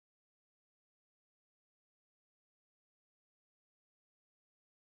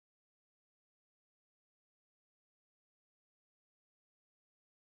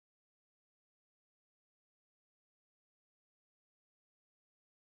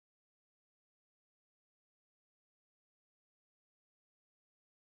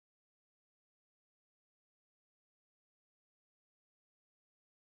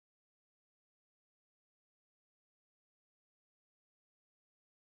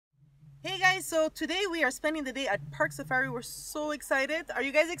Hey guys, so today we are spending the day at Parc Safari. We're so excited. Are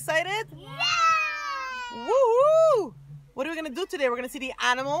you guys excited? Yeah! Woohoo! What are we gonna do today? We're gonna see the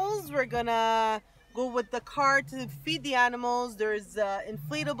animals. We're gonna go with the car to feed the animals. There's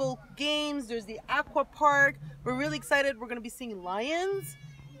inflatable games. There's the aqua park. We're really excited. We're gonna be seeing lions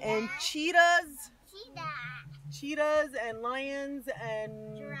and cheetahs. Cheetahs and lions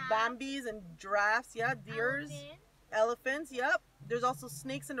and Bambis and giraffes. Yeah, deers. Elephants, yep. There's also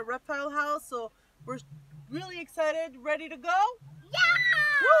snakes in the reptile house, so we're really excited, ready to go? Yeah!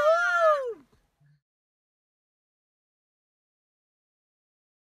 Woo!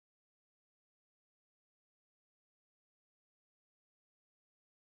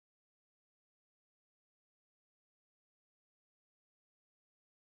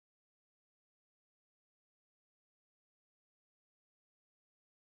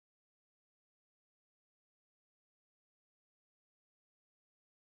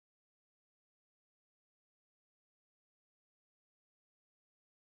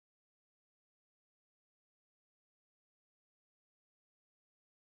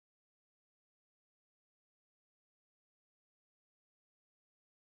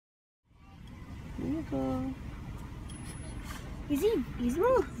 Here you go. Easy.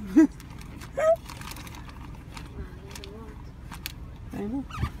 I know.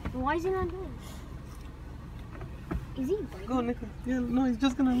 Why is he not doing it? Is he biting? Go, Nico. Yeah, no, he's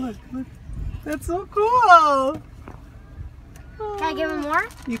just gonna look. Look. That's so cool. Can I give him more?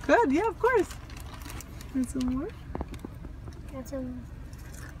 You could, yeah, of course. And some more. That's him.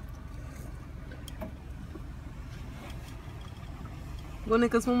 Go,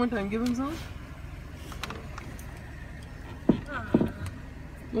 Nicholas, one more time. Give him some.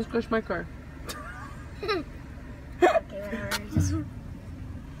 Don't scratch my car. Okay, whatever. Just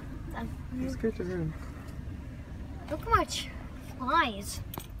Scratch your hand. look how much flies.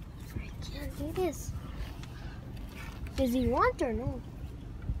 I can't do this. Does he want or no?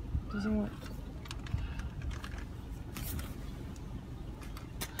 Doesn't want.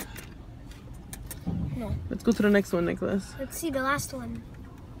 No. Let's go to the next one, Nicholas. Let's see the last one.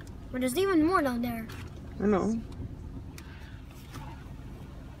 But there's even more down there. I know.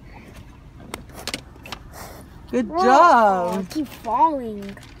 Good Whoa. job. I keep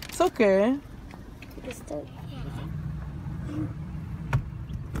falling. It's okay. It's still...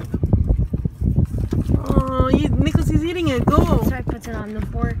 Oh, Nicholas, he's eating it. Go. So I put it on the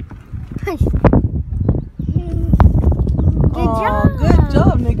board. Good Oh, job. good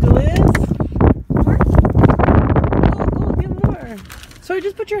job, Nicholas. Go, get more. Sorry,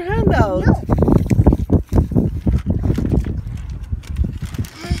 just put your hand out.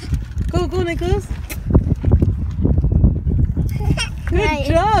 No. Go, Nicholas. Good Right.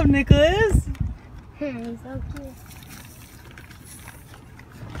 job, Nicholas. He's so cute.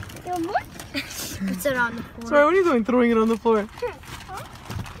 Good more. Puts it on the floor. Sorry, what are you doing? Throwing it on the floor.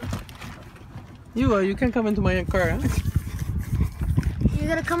 You can't come into my car. Huh? You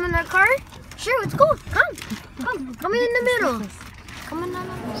gonna come in that car? Sure, let's go. Come in the middle. Come in the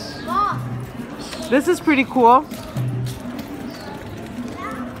middle. This is pretty cool.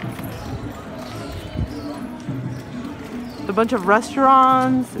 A bunch of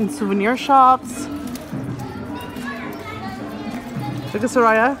restaurants and souvenir shops. Look at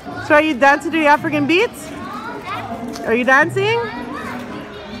Soraya. Soraya, you dancing to the African beats? Are you dancing?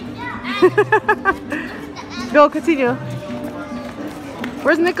 Go, continue.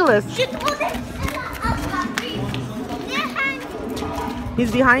 Where's Nicholas?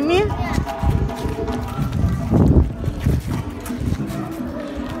 He's behind me?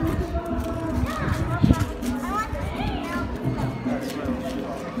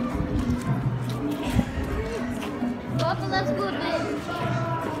 Let's go there.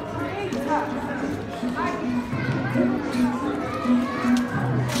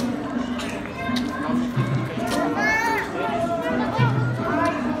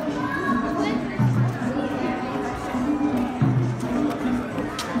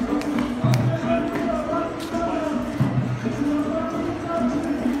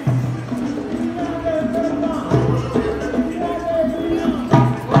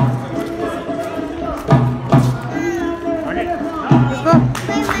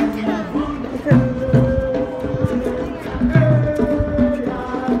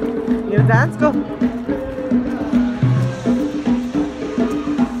 Dance, go.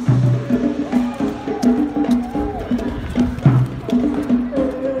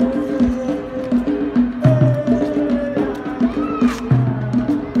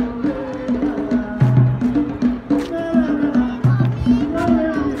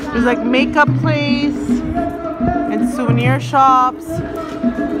 There's like makeup place and souvenir shops.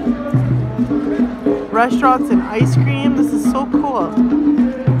 restaurants and ice cream. This is so cool.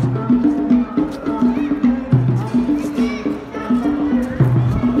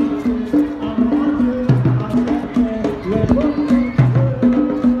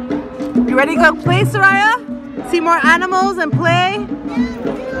 You ready to go play, Soraya? See more animals and play?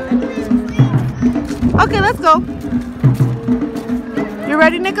 Okay, let's go. You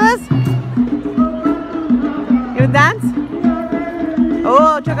ready, Nicholas? You gonna dance?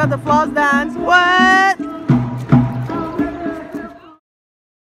 Oh, check out the floss dance. What?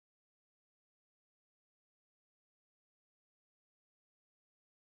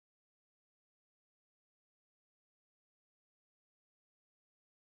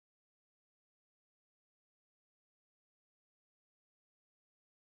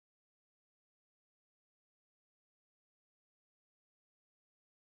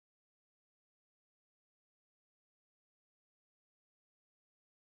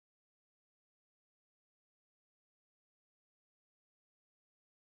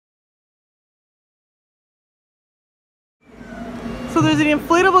 So there's the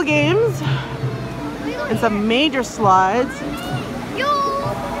inflatable games and some major slides.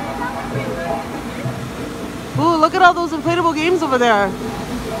 Ooh, look at all those inflatable games over there.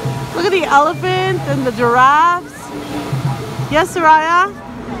 Look at the elephant and the giraffes. Yes, Soraya?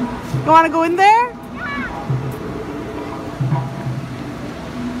 You want to go in there?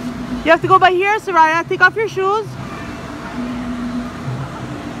 You have to go by here, Soraya. Take off your shoes.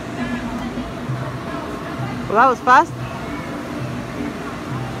 Well, that was fast.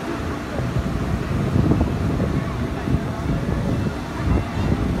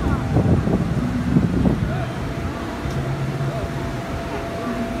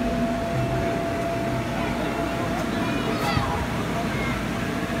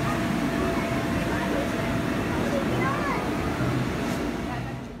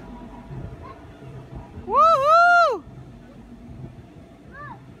 Woohoo!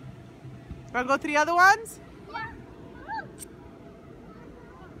 Wanna go to the other ones?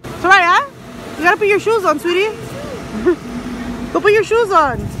 Soraya, you gotta put your shoes on, sweetie. Go put your shoes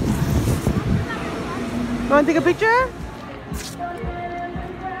on. You wanna take a picture?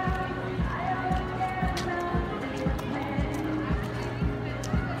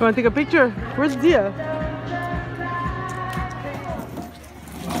 You wanna take a picture? Where's Dia?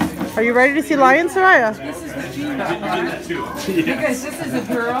 Are you ready to see lions, Soraya? This is the female. Because this is a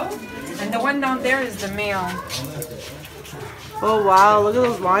girl, and the one down there is the male. Oh wow, look at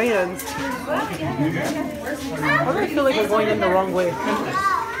those lions. Why do I feel like we're going in the wrong way?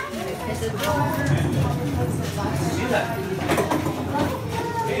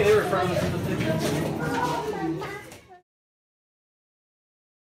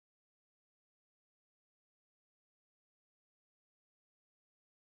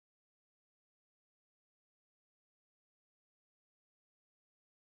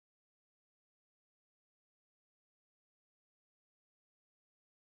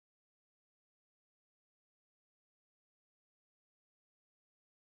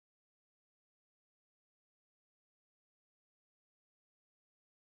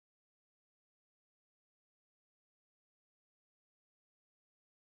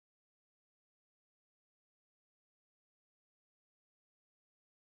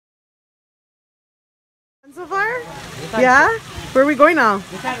 So far? Yeah? Where are we going now?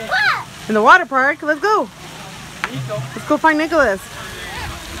 In the water park. Let's go. Let's go find Nicholas.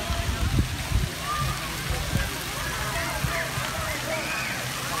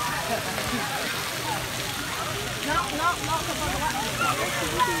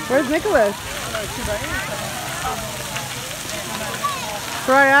 Where's Nicholas?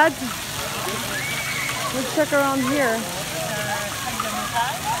 Riyadh. Let's check around here.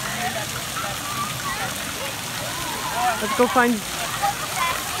 Let's go find.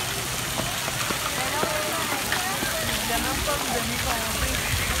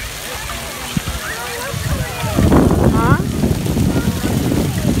 Huh?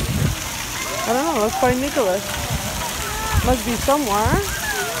 I don't know. Let's find Nicholas. Must be somewhere.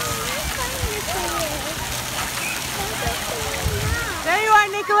 There you are,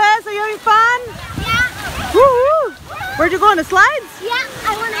 Nicholas. Are you having fun? Yeah. Woo-hoo! Where'd you go on the slides? Yeah,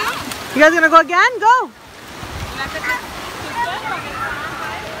 I want to. You guys gonna go again? Go.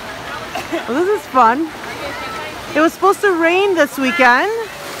 Well, this is fun. It was supposed to rain this weekend,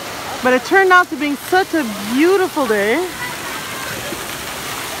 but it turned out to be such a beautiful day.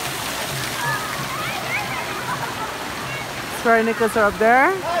 Sorry, and Nicholas are up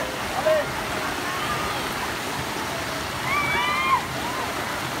there.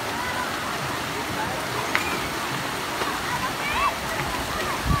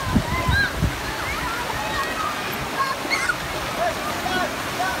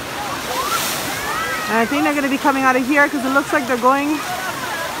 And I think they're going to be coming out of here because it looks like they're going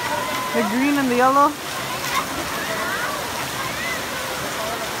the green and the yellow.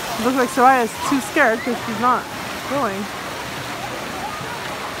 It looks like Soraya is too scared because she's not going.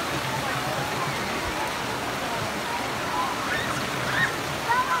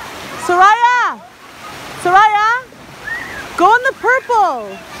 Soraya! Soraya! Go in the purple!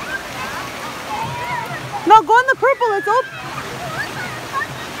 No, go in the purple. It's open.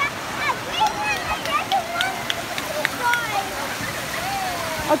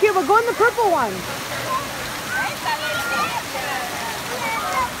 Okay, but go in the purple one.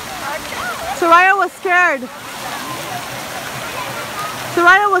 Soraya was scared.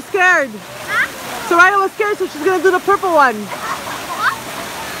 Soraya was scared. Soraya was scared, so she's gonna do the purple one.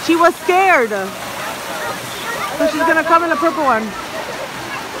 She was scared. So she's gonna come in the purple one.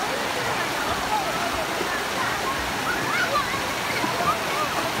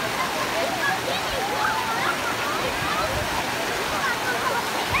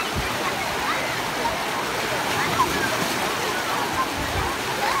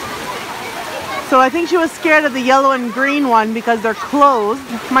 So I think she was scared of the yellow and green one because they're closed.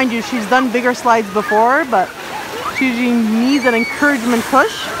 Mind you, she's done bigger slides before, but she usually needs an encouragement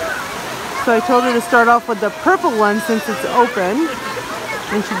push. So I told her to start off with the purple one since it's open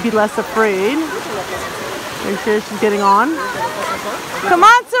and she'd be less afraid. Make sure she's getting on. Come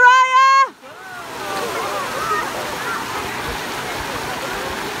on, Soraya!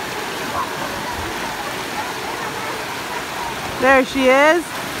 There she is.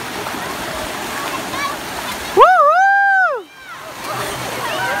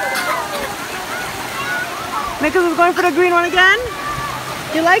 Nicholas is going for the green one again.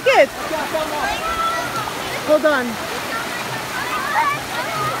 You like it? Hold on.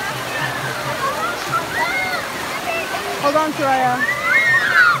 Hold on, Soraya.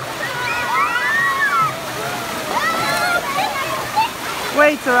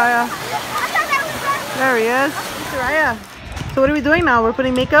 Wait, Soraya. There he is. Soraya. So what are we doing now? We're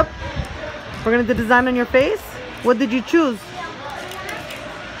putting makeup. We're going to do design on your face. What did you choose?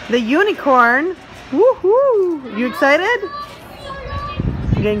 The unicorn. Woohoo! You excited?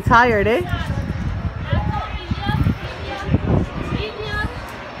 You're getting tired, eh?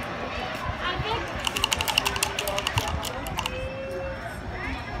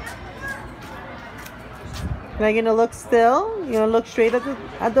 Now you're gonna look still. You're gonna look straight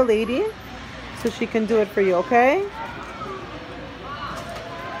at the lady so she can do it for you, okay?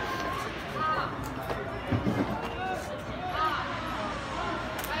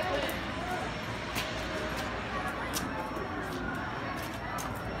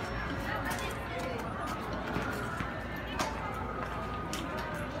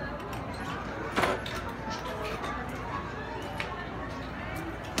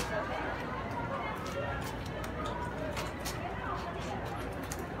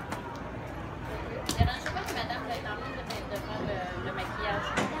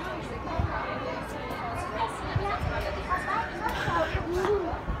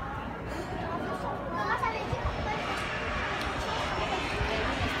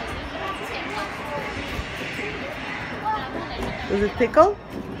 Does it tickle?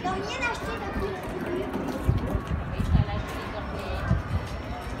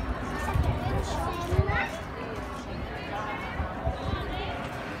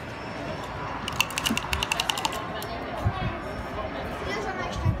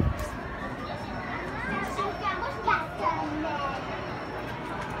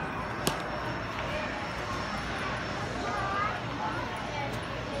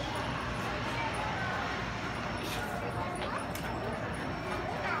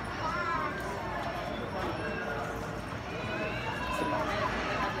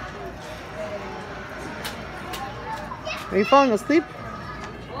 Are you falling asleep?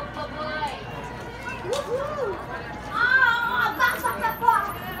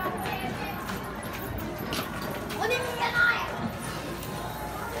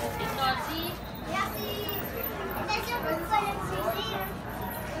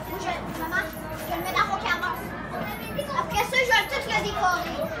 Après ça, je vais tout le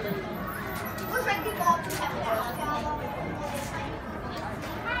décorer. Moi, je vais le décorer tout après.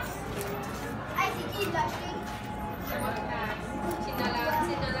 Hey, c'est qui l'a acheté?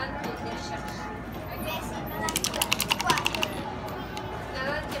 C'est Nolan qui les cherche. Mais c'est Nolan qui l'a acheté. Quoi?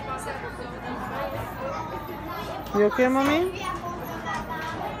 Nolan qui a pensé à vous autres. You okay, mommy?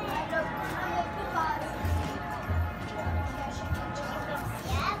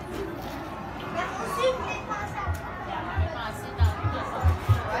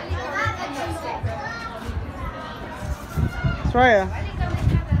 Soraya,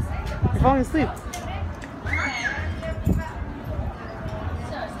 you're falling asleep.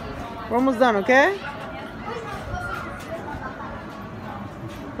 We're almost done, okay?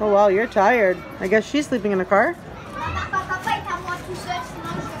 Oh wow, you're tired. I guess she's sleeping in the car.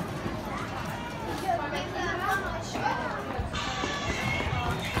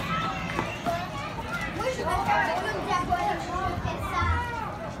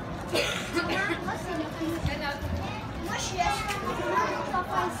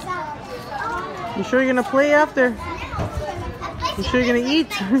 You sure you're gonna play after? You sure you're gonna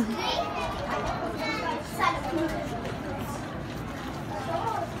eat?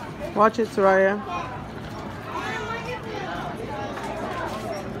 Watch it, Soraya.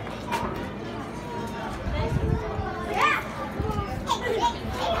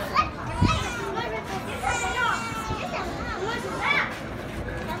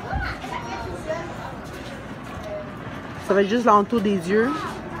 Ça va être juste l'entour des yeux.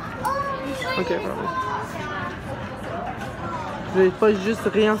 Ok, pardon. Je vais pas juste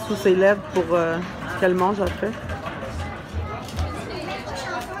rien sous ses lèvres pour qu'elle mange après.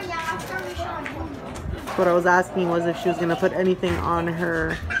 What I was asking was if she was gonna put anything on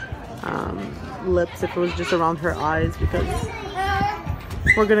her lips, if it was just around her eyes, because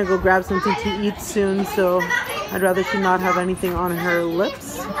we're gonna go grab something to eat soon, so I'd rather she not have anything on her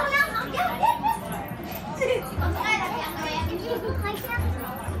lips.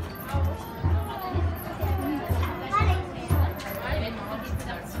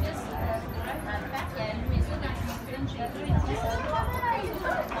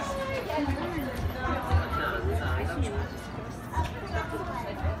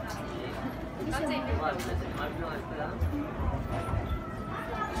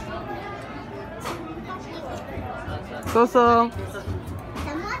 So.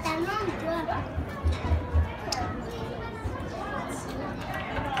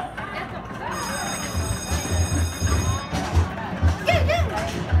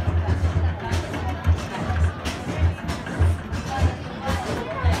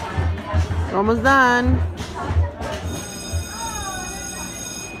 We're almost done.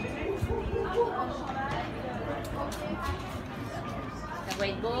 Ça va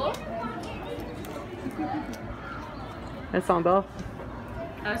être beau. Elle s'endort.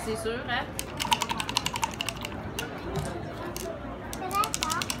 Ah, c'est sûr, hein?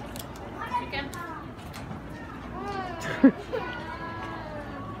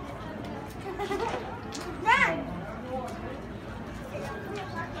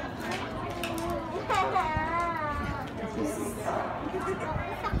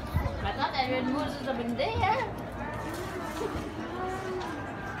 Ma tante, elle a eu une mousse juste de bonne idée, hein?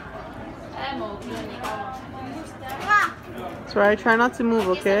 Ah, mon clown, il est So I try not to move,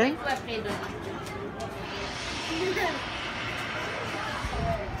 okay?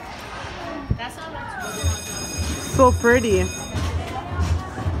 So pretty.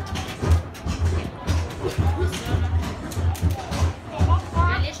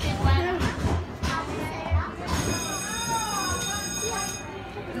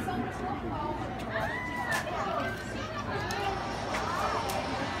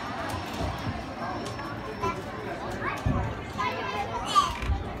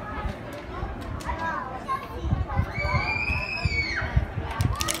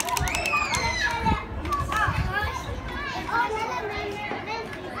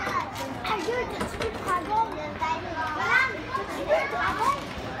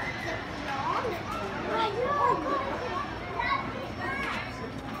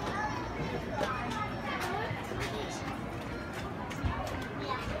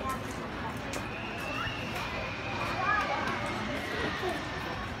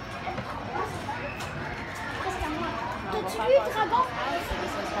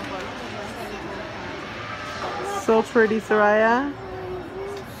 So pretty, Soraya.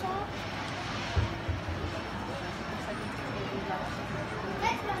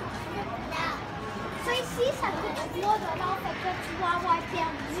 Ça ici, ça coûte $3, fait que tu vas avoir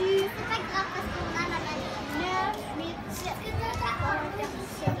perdu. C'est pas grave parce qu'on a la valeur 9, 8, 7. On a perdu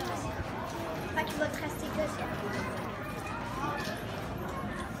 7. Fait qu'il va te rester que 7.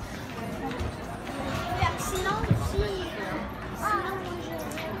 Sinon, aussi. Sinon, moi je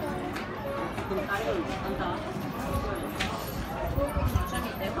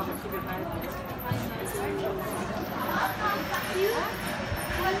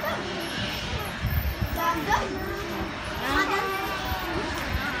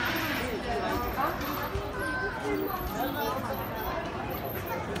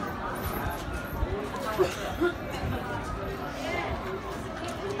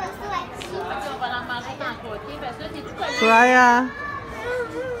Soraya.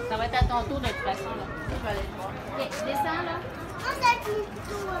 Ça va être à ton tour de toute façon. Là. Je vais aller te voir. Ok, descends là. peut-être mis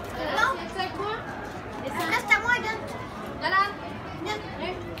plutôt. Non, c'est quoi? Reste à moi, donne. Donne.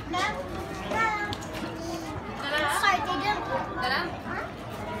 Ça a été donne.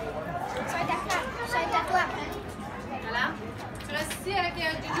 Ça a été à toi. Ça a été à toi. Voilà. Tu restes ici avec Juju,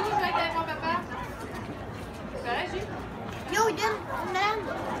 je vais être avec mon papa. C'est correct, Juju? Yo, donne.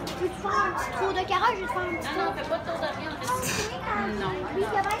 Peux-tu faire un petit tour de carrage? Je vais te faire un petit tour. Non, fais pas de tour de rien. Non. Oui,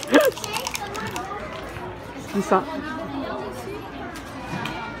 c'est vrai. C'est ça.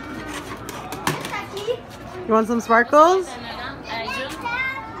 You want some sparkles?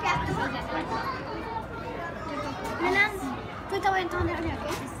 Melan, toi, t'as un temps dernier, ok?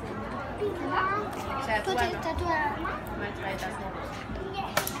 C'est à Toi, toi. t'as toi. Ouais, tu vas être à toi.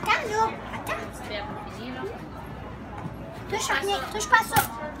 Attends, là. Attends. C'est bien pour finir, là. Touche à rien. Touche pas à ça.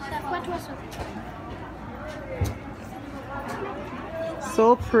 C'est à quoi, toi, ça?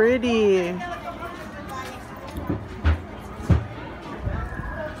 So pretty.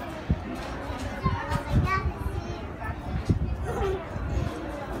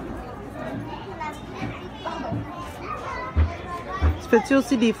 Fais-tu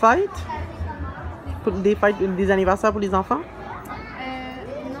aussi des fêtes? Des fêtes, des anniversaires pour les enfants? Non,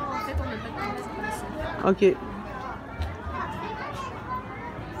 en fait, on n'a pas de temps de ça. Ok.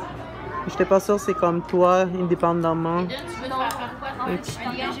 J'étais pas sûre, c'est comme toi, indépendamment. Tu veux te faire quoi? En fait, je suis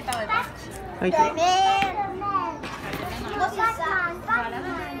engagée par le parc. Ok.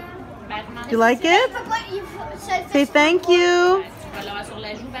 Batman. You like it? Say thank you. Tu vas l'avoir sur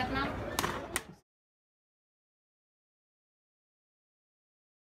la joue, Batman?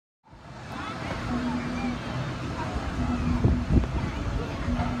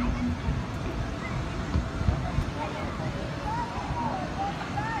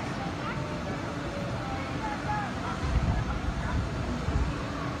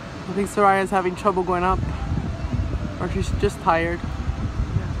 I think Soraya's having trouble going up, or she's just tired.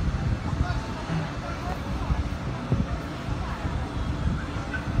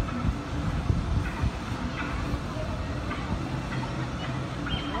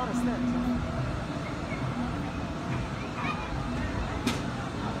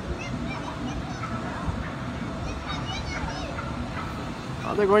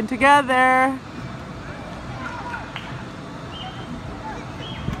 Oh, they're going together.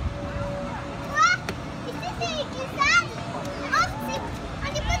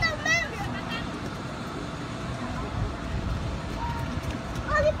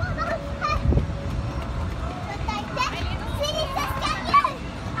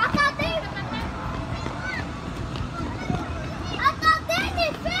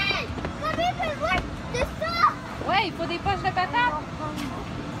 Ouais, il faut des poches de patates.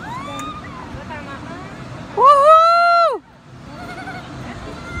 Woohoo!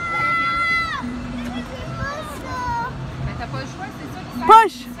 Mais t'as pas le choix, c'est ça qui sert.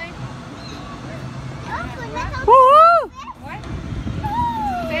 Push! Woohoo! Ouais.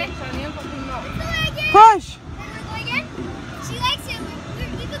 Fais, j'en ai un pour tout le monde. Push!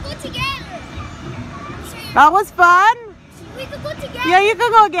 That was fun. Yeah, you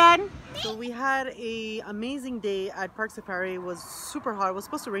can go again. So we had a amazing day at Parc Safari. It was super hot. It was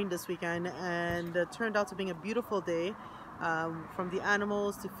supposed to rain this weekend, and it turned out to be a beautiful day. From the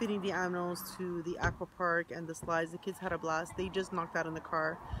animals to feeding the animals to the aqua park and the slides, the kids had a blast. They just knocked out in the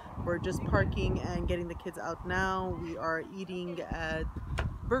car. We're just parking and getting the kids out now. We are eating at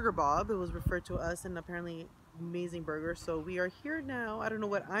Burger Bob. It was referred to us, and apparently amazing burger. So we are here now. I don't know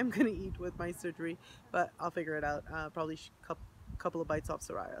what I'm gonna eat with my surgery, but I'll figure it out. Probably couple of bites off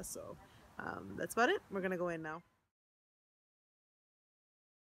Soraya. So that's about it. We're gonna go in now.